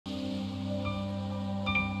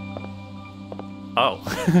Oh.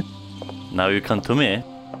 Now you come to me.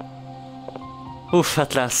 Oof,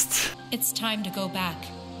 at last. It's time to go back.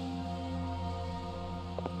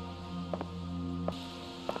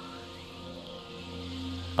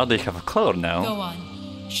 Oh, they have a color now. Go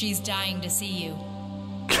on. She's dying to see you.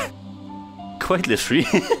 Quite literally.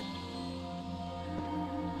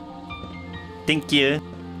 Thank you.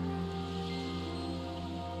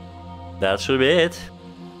 That should be it.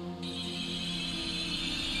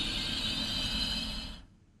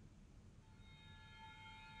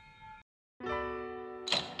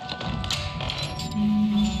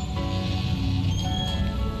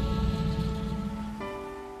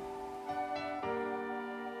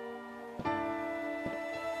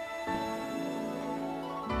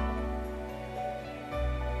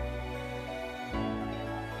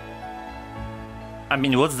 I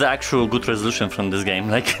mean, what's the actual good resolution from this game?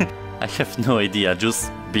 Like, I have no idea, just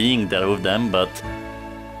being there with them, but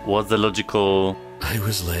what's the logical... I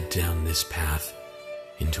was led down this path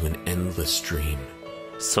into an endless dream.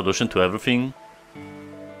 Solution to everything?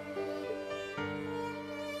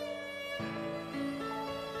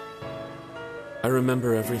 I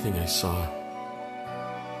remember everything I saw.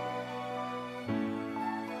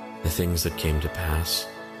 The things that came to pass,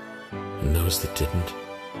 and those that didn't.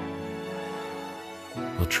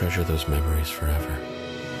 I'll treasure those memories forever.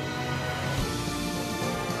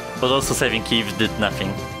 But also saving Kiev did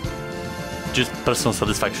nothing. Just personal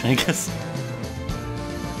satisfaction, I guess.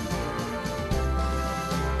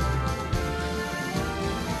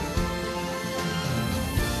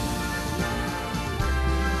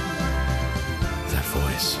 That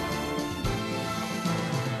voice.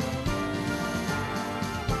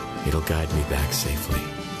 It'll guide me back safely.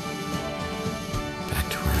 Back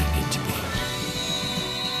to where I need to be.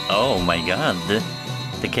 Oh my god,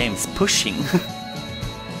 the game's pushing.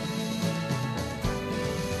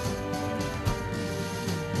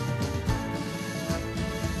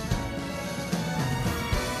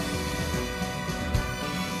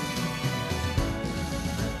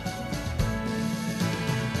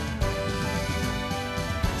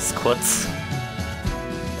 Squats.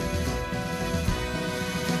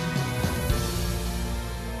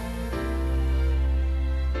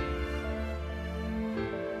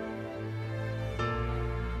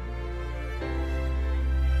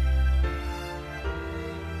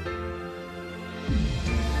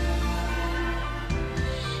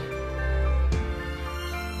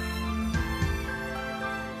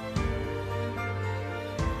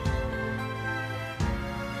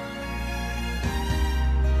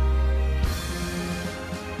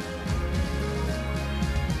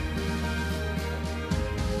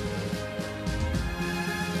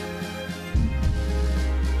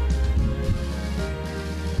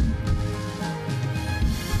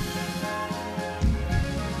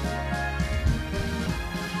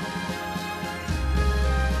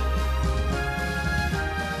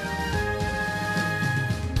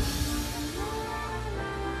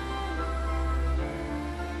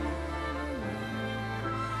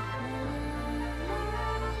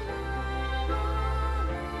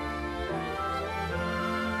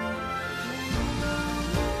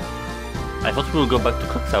 I thought we'll go back to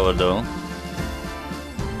Clock Tower though.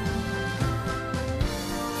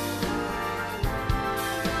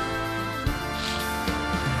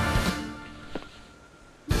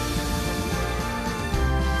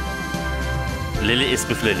 Lily is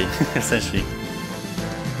with Lily, essentially.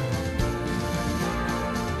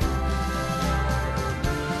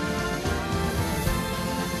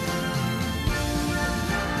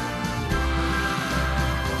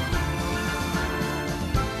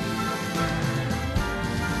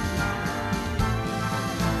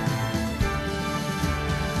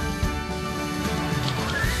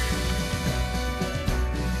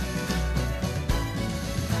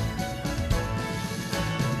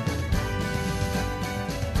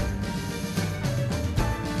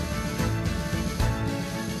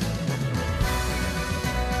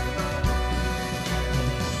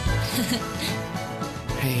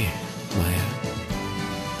 Hey, Maya.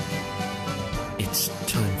 It's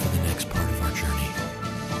time for the next part of our journey.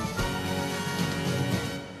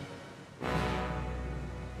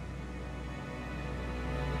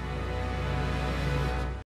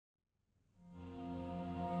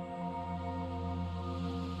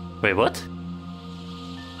 Wait, what?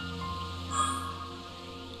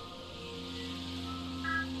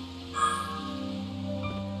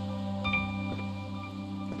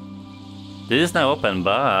 This is now open,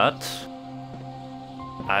 but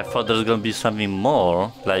I thought there's gonna be something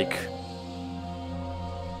more, like...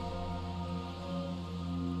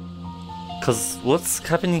 Cause what's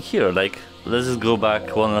happening here? Like, let's just go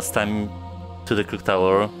back one last time to the clock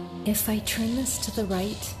tower. If I turn this to the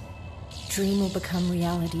right, dream will become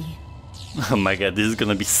reality. Oh my god, this is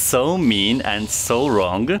gonna be so mean and so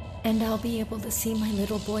wrong. And I'll be able to see my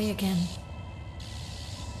little boy again.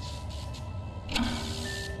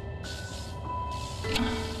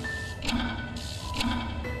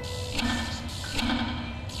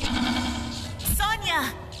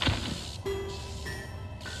 Sonia!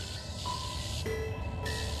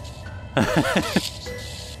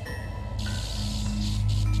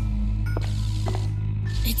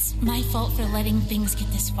 It's my fault for letting things get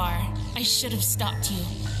this far. I should have stopped you.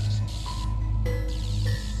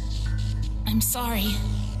 I'm sorry.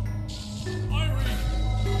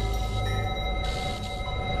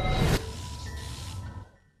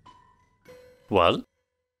 Well?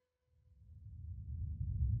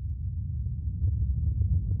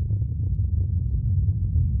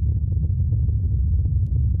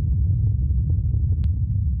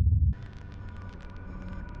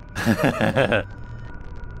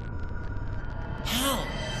 How?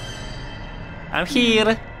 I'm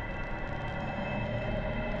here!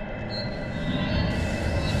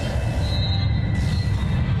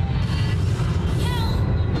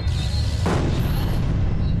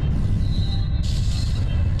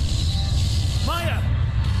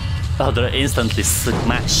 Oh, they're instantly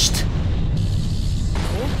smashed.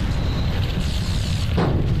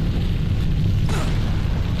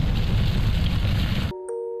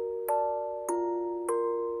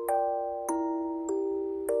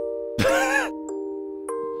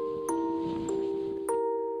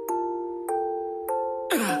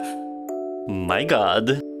 My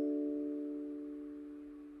god.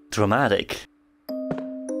 Dramatic.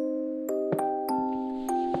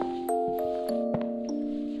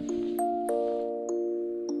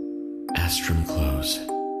 Astrum clothes,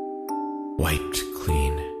 wiped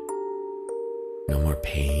clean. No more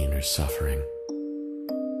pain or suffering.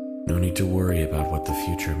 No need to worry about what the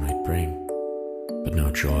future might bring, but no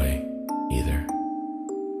joy either.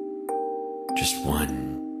 Just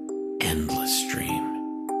one endless dream.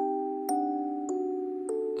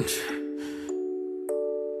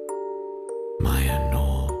 Maya,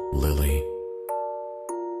 Noel, Lily,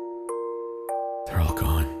 they're all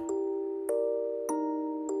gone.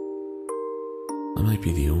 I might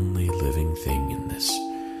be the only living thing in this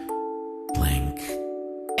blank,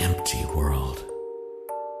 empty world.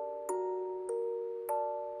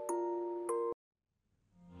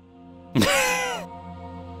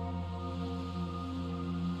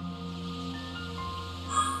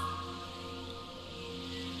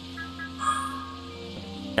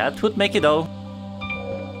 That would make it all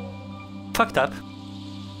fucked up.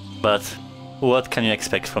 But what can you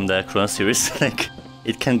expect from the Chronos series? Like,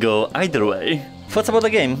 it can go either way. Thoughts about the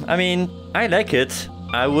game? I mean, I like it.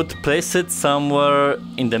 I would place it somewhere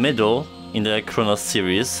in the middle in the Chronos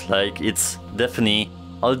series. Like, it's definitely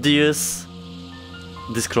arrvies,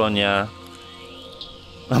 DYSCHRONIA.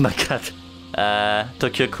 Oh my god.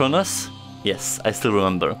 Tokyo Chronos? Yes, I still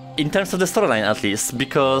remember. In terms of the storyline at least,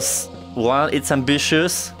 because while it's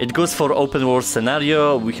ambitious, it goes for open world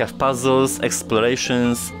scenario, we have puzzles,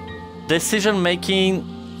 explorations, decision making,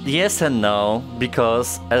 yes and no,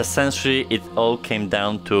 because essentially it all came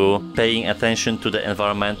down to paying attention to the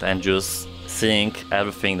environment and just seeing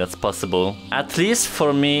everything that's possible. At least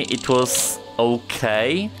for me it was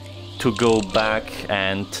okay to go back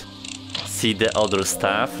and see the other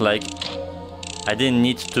stuff. Like, I didn't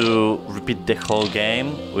need to repeat the whole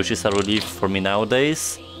game, which is a relief for me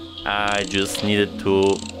nowadays. I just needed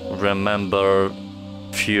to remember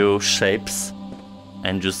few shapes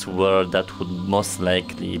and just where that would most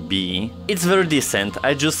likely be. It's very decent.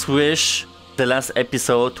 I just wish the last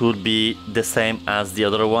episode would be the same as the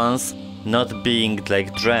other ones, not being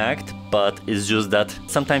like dragged, but it's just that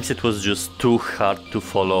sometimes it was just too hard to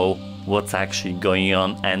follow what's actually going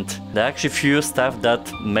on, and there are actually few stuff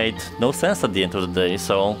that made no sense at the end of the day.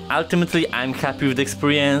 So ultimately I'm happy with the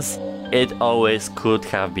experience. It always could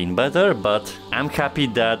have been better, but I'm happy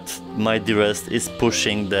that my dearest is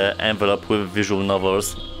pushing the envelope with visual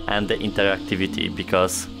novels and the interactivity,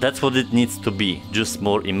 because that's what it needs to be, just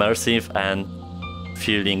more immersive and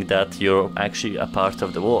feeling that you're actually a part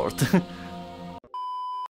of the world.